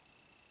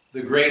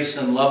The grace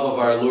and love of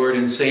our Lord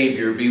and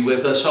Savior be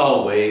with us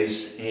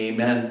always.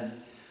 Amen.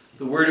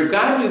 The Word of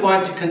God we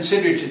want to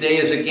consider today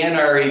is again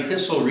our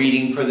epistle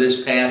reading for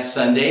this past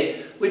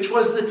Sunday, which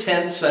was the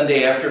 10th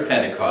Sunday after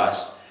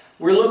Pentecost.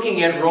 We're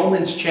looking at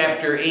Romans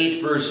chapter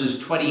 8, verses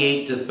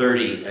 28 to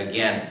 30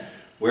 again,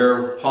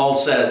 where Paul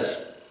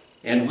says,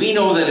 "And we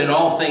know that in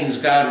all things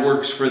God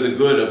works for the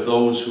good of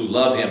those who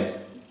love him,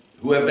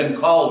 who have been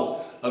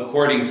called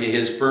according to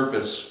his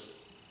purpose.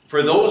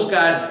 For those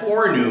God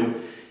foreknew,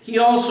 he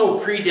also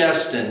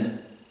predestined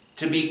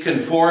to be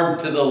conformed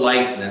to the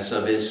likeness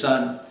of his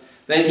Son,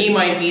 that he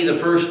might be the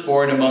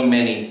firstborn among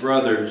many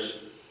brothers.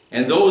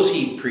 And those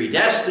he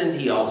predestined,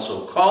 he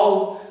also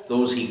called.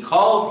 Those he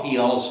called, he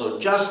also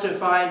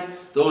justified.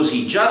 Those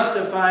he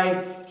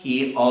justified,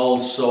 he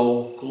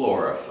also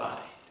glorified."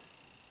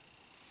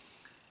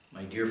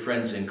 My dear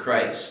friends in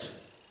Christ,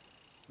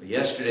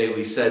 yesterday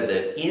we said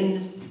that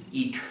in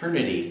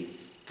eternity,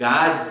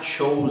 God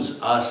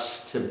chose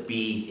us to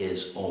be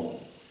his own.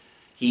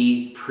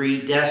 He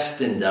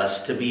predestined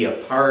us to be a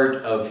part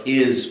of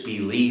his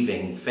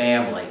believing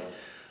family.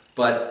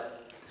 But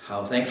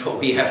how thankful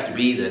we have to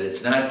be that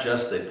it's not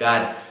just that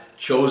God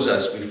chose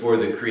us before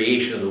the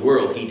creation of the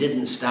world. He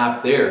didn't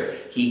stop there.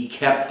 He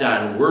kept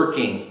on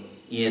working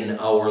in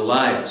our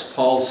lives.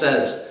 Paul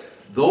says,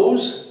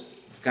 those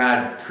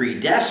God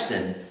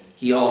predestined,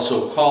 he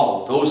also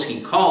called. Those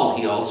he called,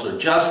 he also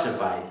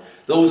justified.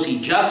 Those he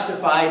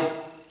justified,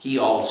 he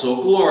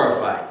also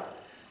glorified.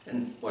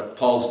 And what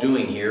Paul's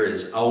doing here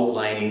is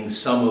outlining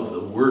some of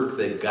the work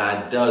that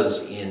God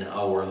does in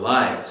our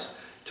lives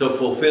to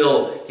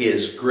fulfill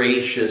his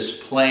gracious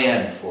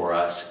plan for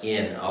us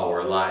in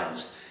our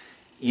lives.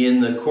 In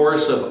the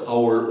course of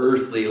our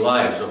earthly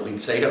lives, what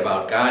we'd say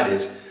about God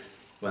is,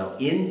 well,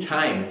 in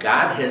time,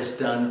 God has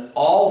done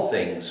all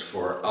things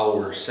for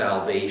our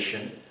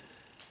salvation.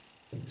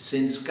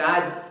 Since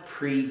God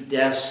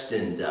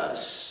predestined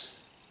us,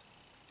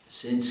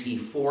 since he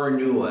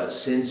foreknew us,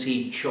 since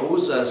he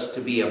chose us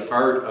to be a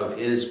part of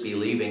his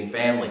believing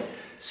family,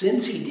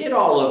 since he did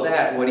all of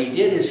that, what he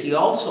did is he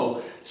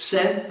also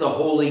sent the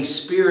Holy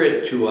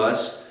Spirit to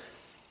us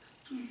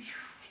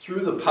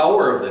through the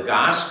power of the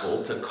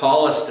gospel to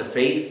call us to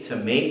faith, to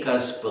make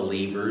us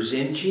believers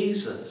in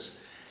Jesus.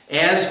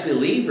 As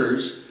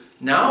believers,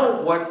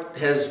 now what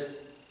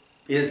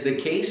is the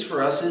case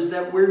for us is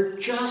that we're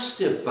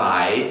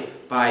justified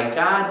by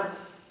God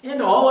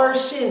and all our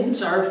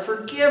sins are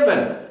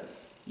forgiven.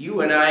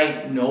 You and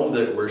I know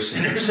that we're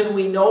sinners, and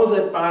we know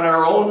that on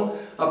our own,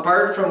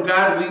 apart from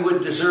God, we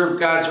would deserve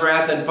God's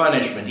wrath and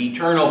punishment,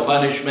 eternal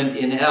punishment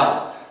in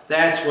hell.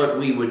 That's what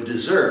we would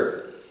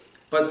deserve.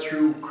 But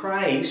through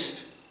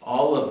Christ,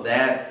 all of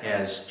that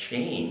has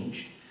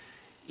changed.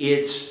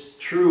 It's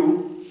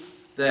true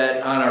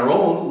that on our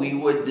own, we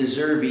would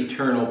deserve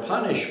eternal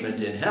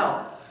punishment in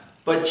hell.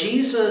 But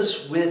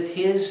Jesus, with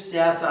his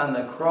death on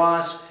the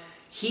cross,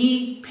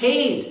 he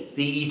paid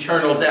the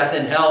eternal death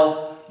in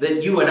hell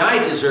that you and I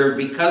deserve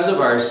because of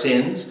our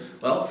sins.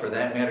 Well, for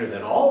that matter,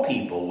 that all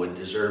people would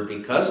deserve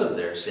because of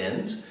their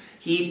sins.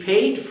 He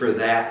paid for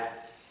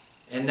that.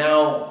 And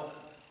now,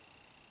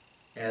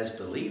 as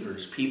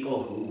believers,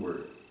 people who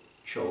were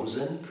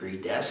chosen,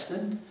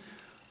 predestined,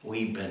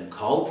 we've been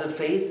called to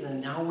faith,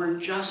 and now we're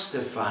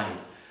justified.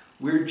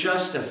 We're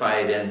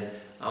justified, and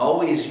I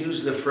always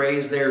use the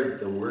phrase there,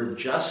 the word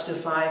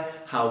justify,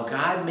 how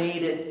God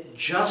made it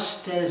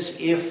just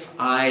as if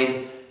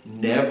I'd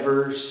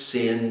never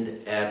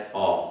sinned at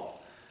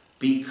all.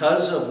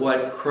 Because of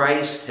what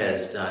Christ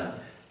has done,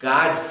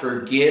 God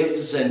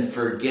forgives and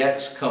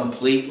forgets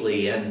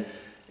completely. And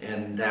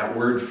that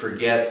word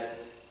forget,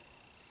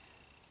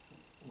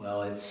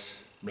 well,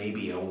 it's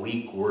maybe a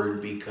weak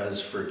word because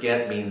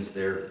forget means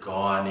they're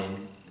gone.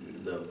 And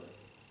the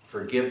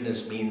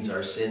forgiveness means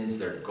our sins,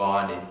 they're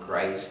gone in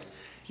Christ.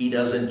 He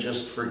doesn't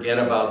just forget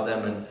about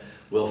them and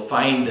we'll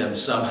find them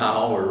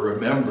somehow or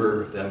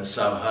remember them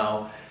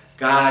somehow.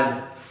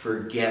 God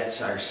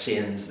forgets our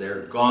sins.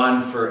 They're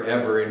gone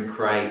forever in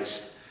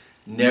Christ,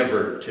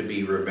 never to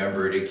be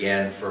remembered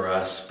again for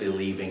us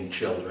believing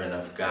children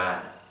of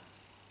God.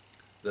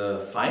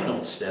 The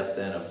final step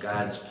then of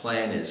God's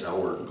plan is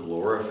our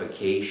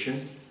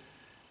glorification.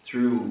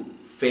 Through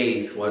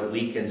faith, what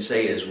we can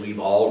say is we've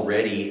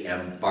already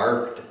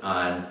embarked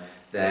on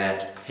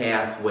that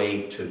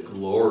pathway to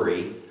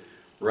glory.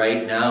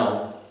 Right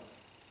now,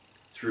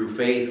 through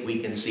faith, we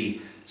can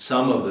see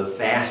some of the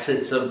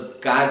facets of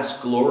God's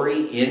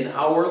glory in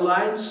our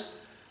lives.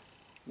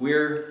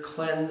 We're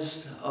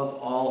cleansed of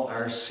all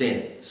our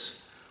sins.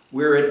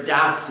 We're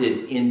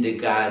adopted into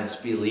God's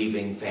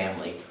believing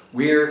family.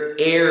 We're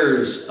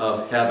heirs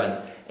of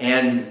heaven.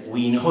 And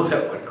we know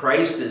that what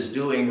Christ is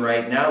doing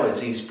right now is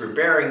he's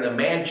preparing the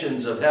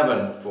mansions of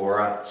heaven for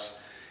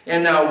us.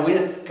 And now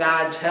with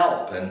God's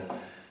help, and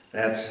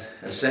that's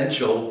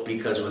essential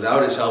because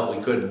without his help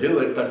we couldn't do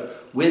it,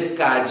 but with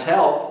God's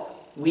help,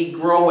 we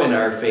grow in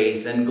our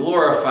faith and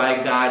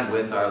glorify God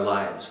with our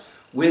lives.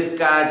 With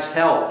God's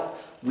help,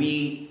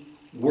 we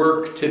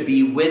work to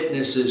be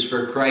witnesses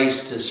for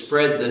Christ, to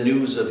spread the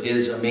news of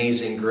his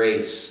amazing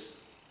grace.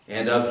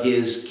 and of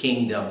his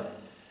kingdom.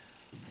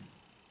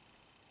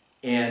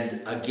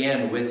 And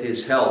again, with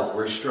his help,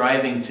 we're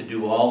striving to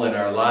do all in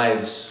our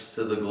lives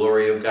to the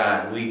glory of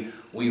God.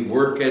 We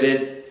work at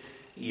it,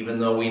 even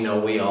though we know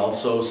we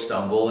also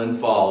stumble and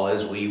fall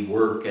as we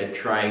work at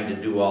trying to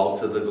do all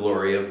to the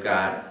glory of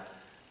God.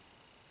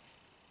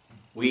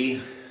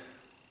 We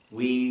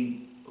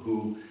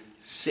who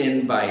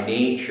sin by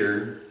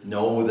nature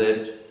know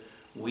that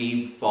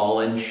we've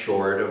fallen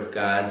short of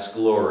God's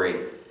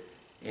glory.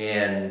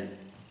 And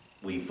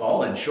we've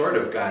fallen short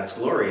of God's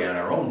glory on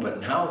our own, but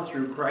now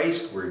through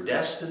Christ we're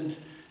destined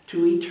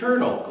to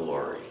eternal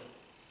glory.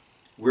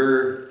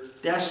 We're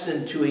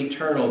destined to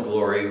eternal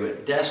glory. We're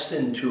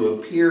destined to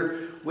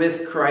appear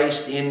with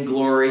Christ in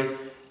glory,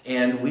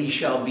 and we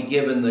shall be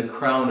given the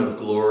crown of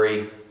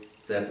glory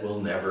that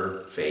will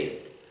never fade.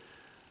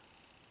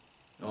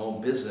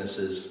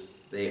 Businesses,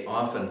 they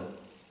often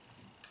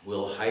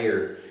will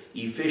hire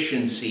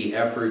efficiency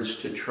efforts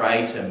to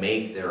try to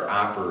make their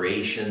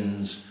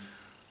operations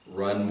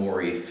run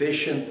more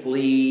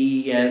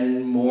efficiently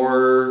and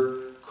more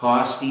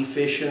cost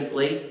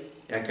efficiently,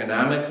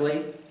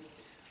 economically.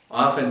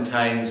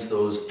 Oftentimes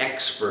those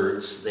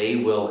experts, they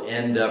will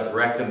end up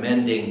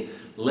recommending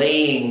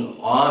laying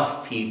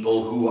off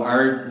people who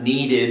aren't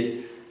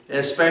needed,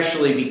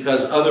 especially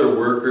because if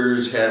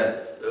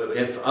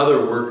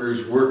other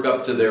workers work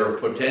up to their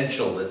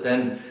potential, that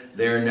then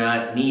they're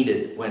not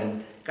needed.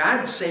 When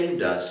God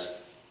saved us,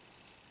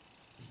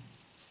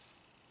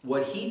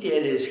 what he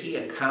did is he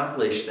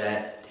accomplished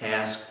that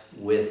task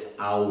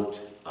without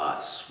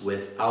us,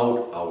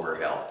 without our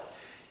help.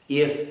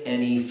 If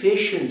an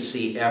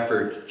efficiency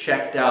effort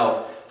checked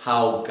out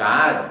how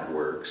God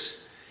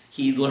works,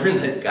 he'd learn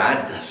that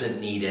God doesn't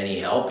need any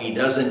help. He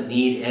doesn't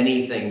need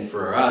anything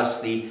for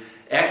us. The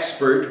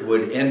expert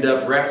would end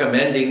up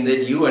recommending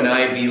that you and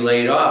I be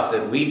laid off,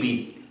 that we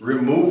be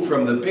removed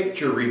from the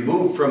picture,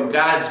 removed from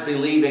God's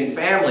believing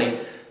family,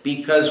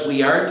 because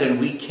we aren't and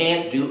we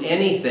can't do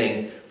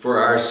anything for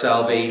our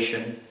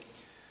salvation.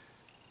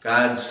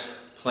 God's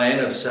plan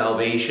of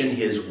salvation,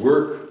 his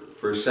work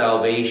for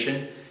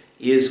salvation,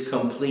 is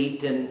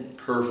complete and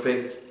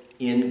perfect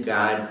in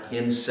God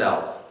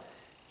himself.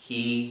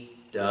 He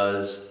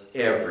does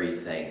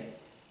everything.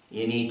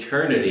 In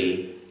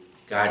eternity,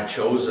 God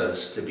chose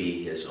us to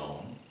be his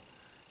own.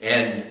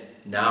 And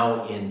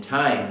now in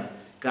time,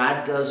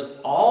 God does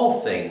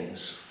all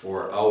things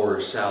for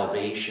our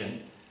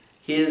salvation.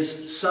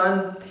 His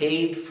Son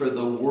paid for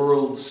the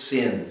world's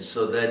sins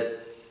so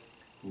that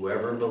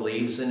whoever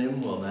believes in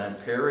him will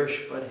not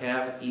perish but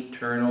have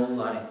eternal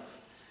life.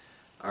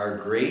 Our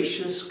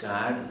gracious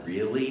God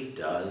really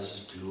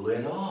does do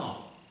it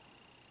all.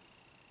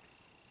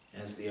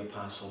 As the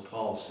Apostle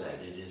Paul said,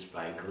 it is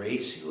by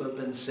grace you have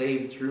been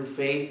saved through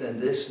faith, and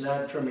this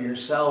not from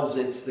yourselves.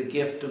 It's the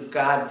gift of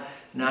God,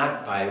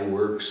 not by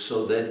works,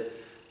 so that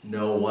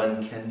no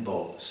one can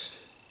boast.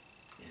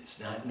 It's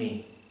not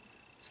me.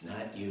 It's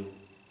not you.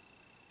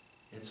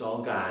 It's all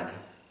God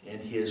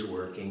and his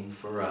working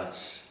for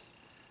us.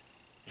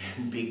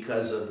 And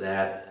because of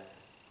that,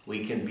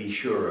 we can be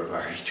sure of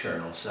our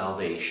eternal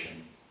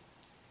salvation.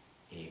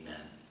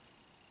 Amen.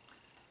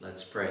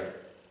 Let's pray.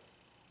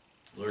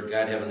 Lord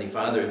God, Heavenly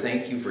Father,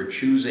 thank you for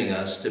choosing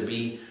us to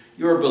be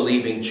your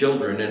believing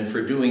children and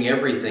for doing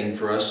everything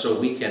for us so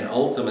we can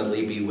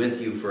ultimately be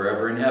with you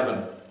forever in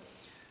heaven.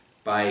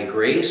 By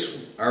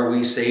grace are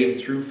we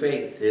saved through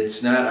faith.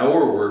 It's not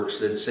our works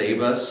that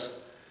save us.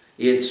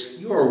 It's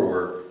your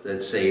work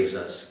that saves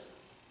us.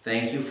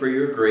 Thank you for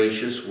your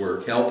gracious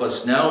work. Help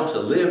us now to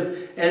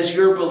live as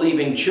your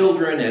believing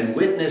children and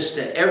witness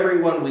to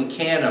everyone we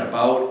can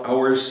about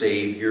our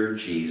Savior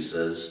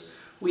Jesus.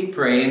 We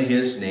pray in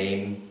his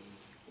name.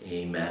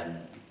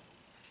 Amen.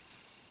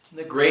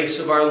 The grace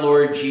of our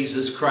Lord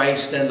Jesus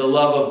Christ and the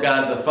love of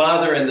God the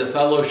Father and the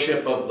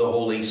fellowship of the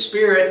Holy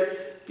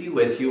Spirit be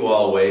with you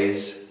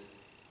always.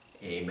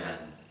 Amen.